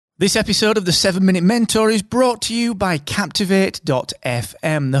This episode of the 7 Minute Mentor is brought to you by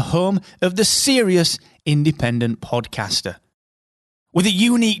Captivate.fm, the home of the serious independent podcaster. With a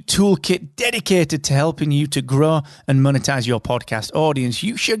unique toolkit dedicated to helping you to grow and monetize your podcast audience,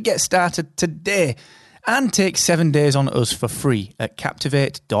 you should get started today and take 7 days on us for free at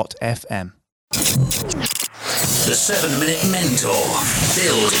Captivate.fm. The 7 Minute Mentor.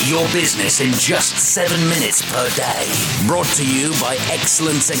 Build your business in just 7 minutes per day. Brought to you by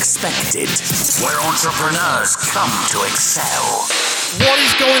Excellence Expected, where entrepreneurs come to excel. What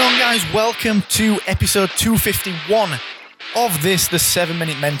is going on, guys? Welcome to episode 251 of this, the 7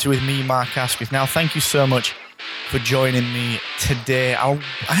 Minute Mentor with me, Mark Asquith. Now, thank you so much for joining me today. I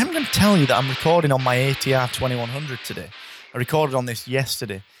am going to tell you that I'm recording on my ATR 2100 today. I recorded on this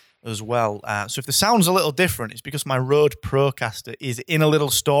yesterday as well. So if the sound's a little different, it's because my Rode Procaster is in a little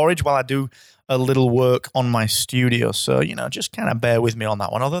storage while I do a little work on my studio. So, just kind of bear with me on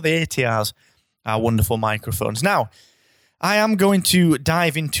that one. Although the ATRs are wonderful microphones. Now, I am going to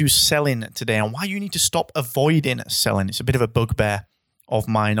dive into selling today and why you need to stop avoiding selling. It's a bit of a bugbear of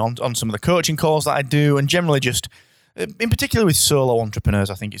mine on some of the coaching calls that I do, and generally just, in particular with solo entrepreneurs,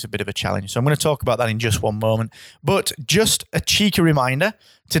 I think it's a bit of a challenge. So I'm going to talk about that in just one moment. But just a cheeky reminder,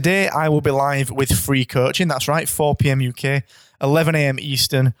 today I will be live with free coaching. That's right, 4 p.m. UK, 11 a.m.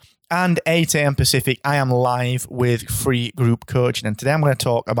 Eastern, and 8 a.m. Pacific. I am live with free group coaching. And today I'm going to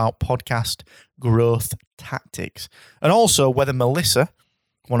talk about podcast growth tactics, and also whether Melissa,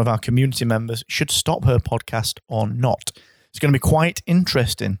 one of our community members, should stop her podcast or not. It's going to be quite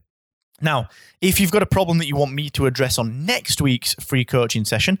interesting. Now, if you've got a problem that you want me to address on next week's free coaching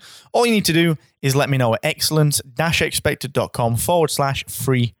session, all you need to do is let me know at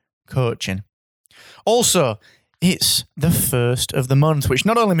excellence-expected.com/free coaching. Also, it's the first of the month, which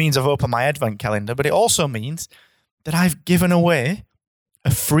not only means I've opened my advent calendar, but it also means that I've given away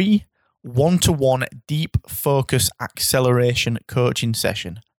a free one-to-one deep focus acceleration coaching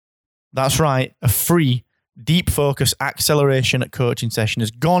session. That's right, a free deep focus acceleration coaching session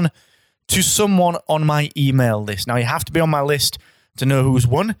has gone to someone on my email list. Now, you have to be on my list to know who's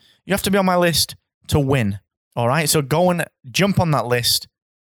won. You have to be on my list to win. All right, so go and jump on that list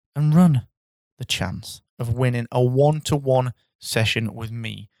and run the chance of winning a one-to-one session with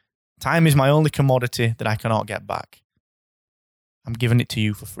me. Time is my only commodity that I cannot get back. I'm giving it to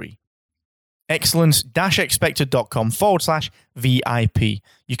you for free. Excellence-expected.com/VIP.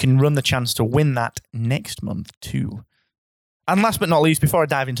 You can run the chance to win that next month too. And last but not least, before I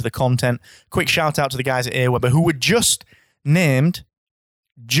dive into the content, quick shout out to the guys at Aweber who were just named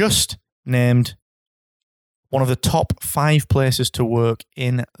one of the top 5 places to work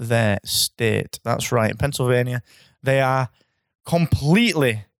in their state. That's right, in Pennsylvania. They are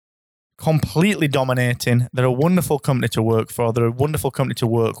completely dominating. They're a wonderful company to work for. They're a wonderful company to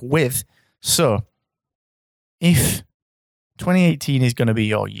work with. So, if 2018 is going to be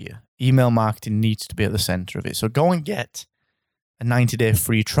your year, email marketing needs to be at the center of it. So go and get a 90-day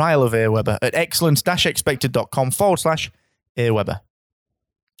free trial of Aweber at excellence-expected.com/Aweber.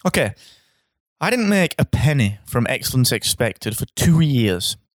 Okay, I didn't make a penny from Excellence Expected for 2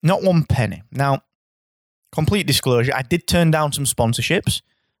 years. Not one penny. Now, complete disclosure, I did turn down some sponsorships,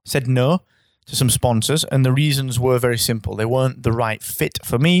 said no to some sponsors, and the reasons were very simple. They weren't the right fit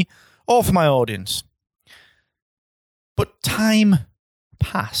for me or for my audience. But time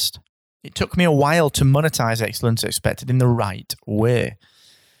passed. It took me a while to monetize Excellence Expected in the right way.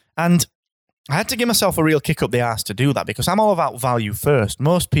 And I had to give myself a real kick up the arse to do that because I'm all about value first.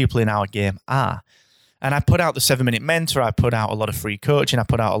 Most people in our game are. And I put out the 7 Minute Mentor. I put out a lot of free coaching. I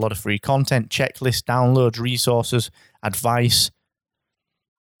put out a lot of free content, checklists, downloads, resources, advice.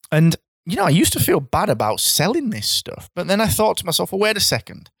 And, I used to feel bad about selling this stuff. But then I thought to myself, well, wait a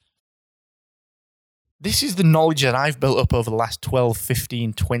second. This is the knowledge that I've built up over the last 12,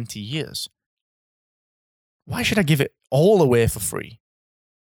 15, 20 years. Why should I give it all away for free?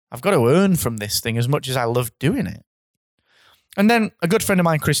 I've got to earn from this thing as much as I love doing it. And then a good friend of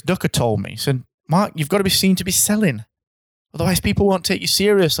mine, Chris Ducker, told me, he said, Mark, you've got to be seen to be selling. Otherwise, people won't take you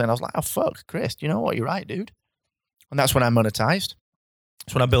seriously. And I was like, oh, fuck, Chris, you know what? You're right, dude. And that's when I monetized.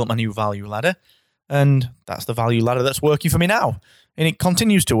 That's when I built my new value ladder. And that's the value ladder that's working for me now. And it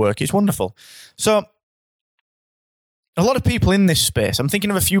continues to work. It's wonderful. So, a lot of people in this space, I'm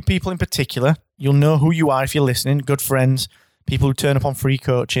thinking of a few people in particular. You'll know who you are if you're listening. Good friends, people who turn up on free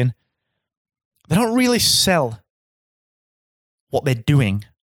coaching. They don't really sell what they're doing.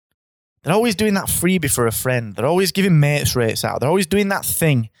 They're always doing that freebie for a friend. They're always giving mates rates out. They're always doing that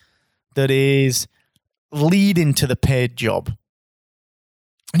thing that is leading to the paid job.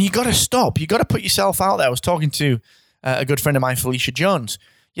 And you got to stop. You got to put yourself out there. I was talking to a good friend of mine, Felicia Jones.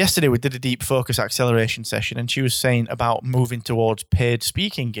 Yesterday, we did a deep focus acceleration session, and she was saying about moving towards paid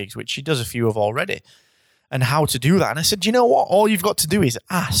speaking gigs, which she does a few of already, and how to do that. And I said, you know what? All you've got to do is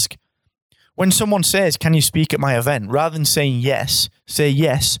ask. When someone says, can you speak at my event? Rather than saying yes, say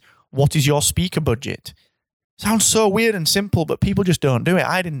yes. What is your speaker budget? Sounds so weird and simple, but people just don't do it.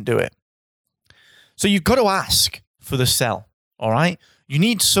 I didn't do it. So you've got to ask for the sell, all right? You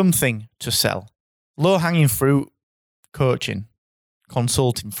need something to sell. Low-hanging fruit, coaching,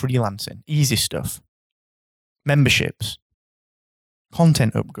 consulting, freelancing, easy stuff, memberships,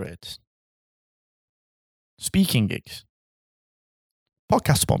 content upgrades, speaking gigs,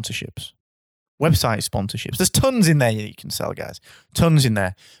 podcast sponsorships, website sponsorships. There's tons in there that you can sell, guys. Tons in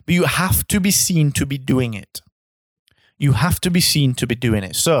there. But you have to be seen to be doing it. You have to be seen to be doing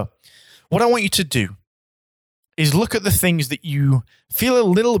it. So what I want you to do is look at the things that you feel a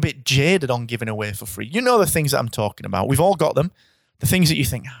little bit jaded on giving away for free. You know the things that I'm talking about. We've all got them. The things that you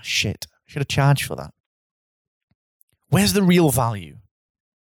think, oh, shit, I should have charged for that. Where's the real value?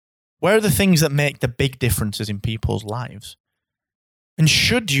 Where are the things that make the big differences in people's lives? And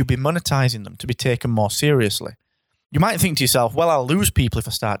should you be monetizing them to be taken more seriously? You might think to yourself, well, I'll lose people if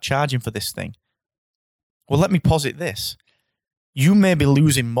I start charging for this thing. Well, let me posit this. You may be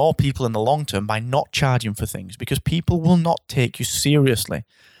losing more people in the long term by not charging for things because people will not take you seriously.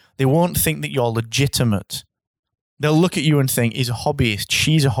 They won't think that you're legitimate. They'll look at you and think, he's a hobbyist,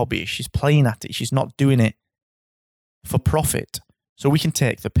 she's a hobbyist, she's playing at it, she's not doing it for profit. So we can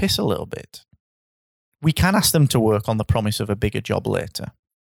take the piss a little bit. We can ask them to work on the promise of a bigger job later.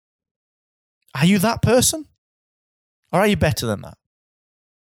 Are you that person? Or are you better than that?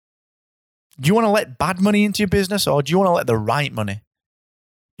 Do you want to let bad money into your business, or do you want to let the right money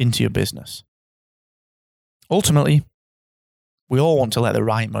into your business? Ultimately, we all want to let the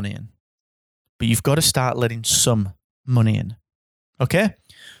right money in. But you've got to start letting some money in. Okay?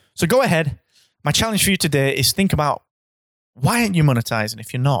 So go ahead. My challenge for you today is think about, why aren't you monetizing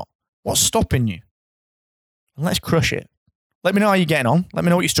if you're not? What's stopping you? And let's crush it. Let me know how you're getting on. Let me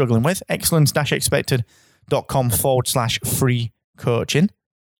know what you're struggling with. excellence-expected.com/free coaching.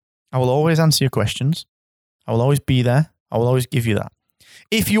 I will always answer your questions. I will always be there. I will always give you that.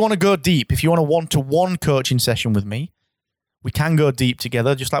 If you want to go deep, if you want a one-to-one coaching session with me, we can go deep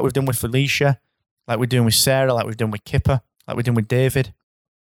together, just like we've done with Felicia, like we're doing with Sarah, like we've done with Kipper, like we're doing with David.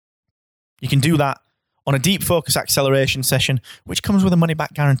 You can do that on a deep focus acceleration session, which comes with a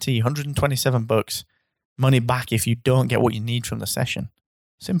money-back guarantee, $127. Money back if you don't get what you need from the session.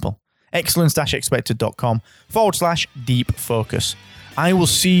 Simple. excellence-expected.com/deep focus. I will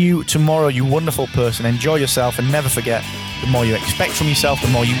see you tomorrow, you wonderful person. Enjoy yourself and never forget, the more you expect from yourself, the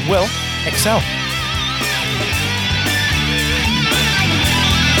more you will excel.